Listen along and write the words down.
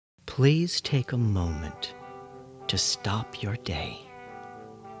Please take a moment to stop your day.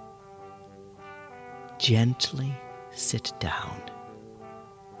 Gently sit down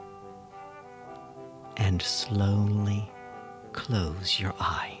and slowly close your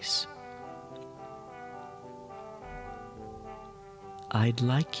eyes. I'd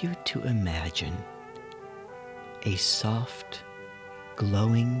like you to imagine a soft,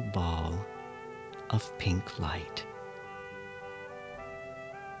 glowing ball of pink light.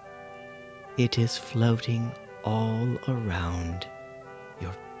 It is floating all around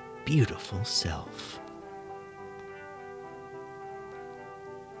your beautiful self.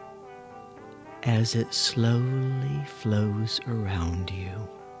 As it slowly flows around you,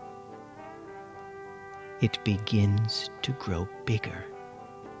 it begins to grow bigger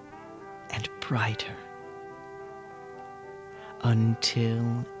and brighter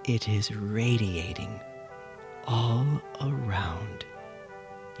until it is radiating all around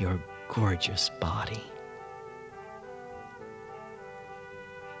your gorgeous body.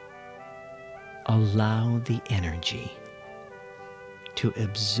 Allow the energy to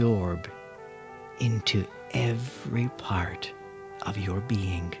absorb into every part of your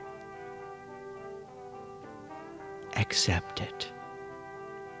being. Accept it.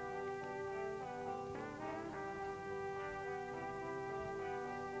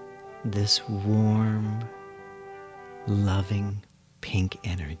 This warm, loving pink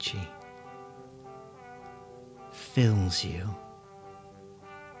energy fills you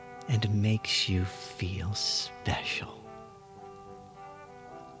and makes you feel special.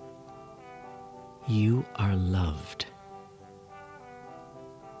 You are loved.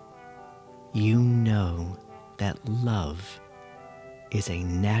 You know that love is a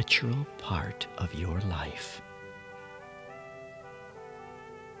natural part of your life.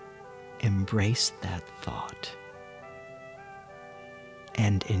 Embrace that thought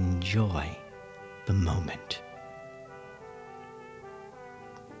and enjoy the moment.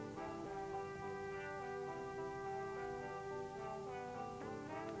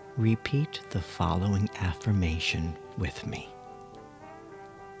 Repeat the following affirmation with me.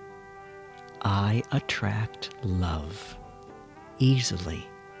 I attract love easily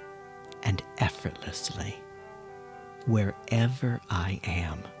and effortlessly wherever I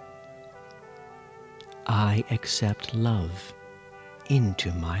am. I accept love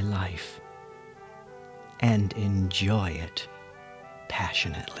into my life and enjoy it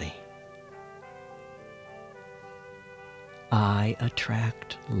passionately. I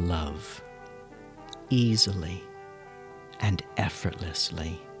attract love easily and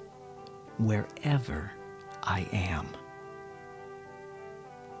effortlessly wherever I am.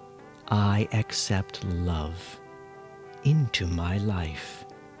 I accept love into my life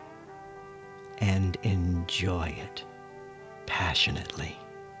and enjoy it passionately.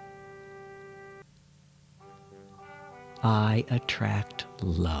 I attract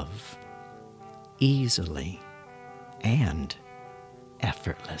love easily and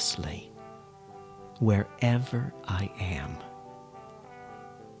effortlessly wherever I am.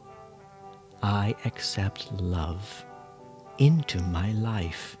 I accept love into my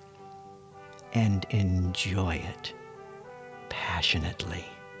life and enjoy it passionately.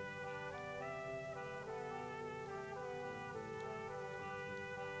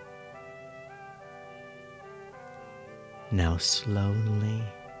 Now slowly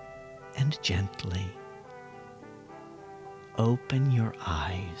and gently open your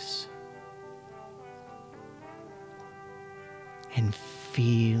eyes and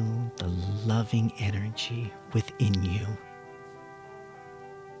feel the loving energy within you.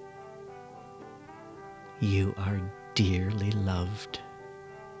 You are dearly loved.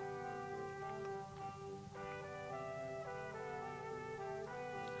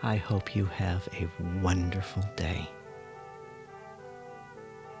 I hope you have a wonderful day.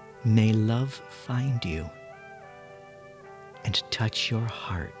 May love find you and touch your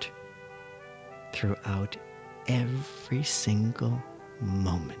heart throughout every single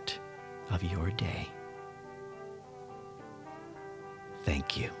moment of your day.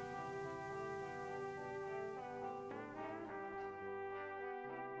 Thank you.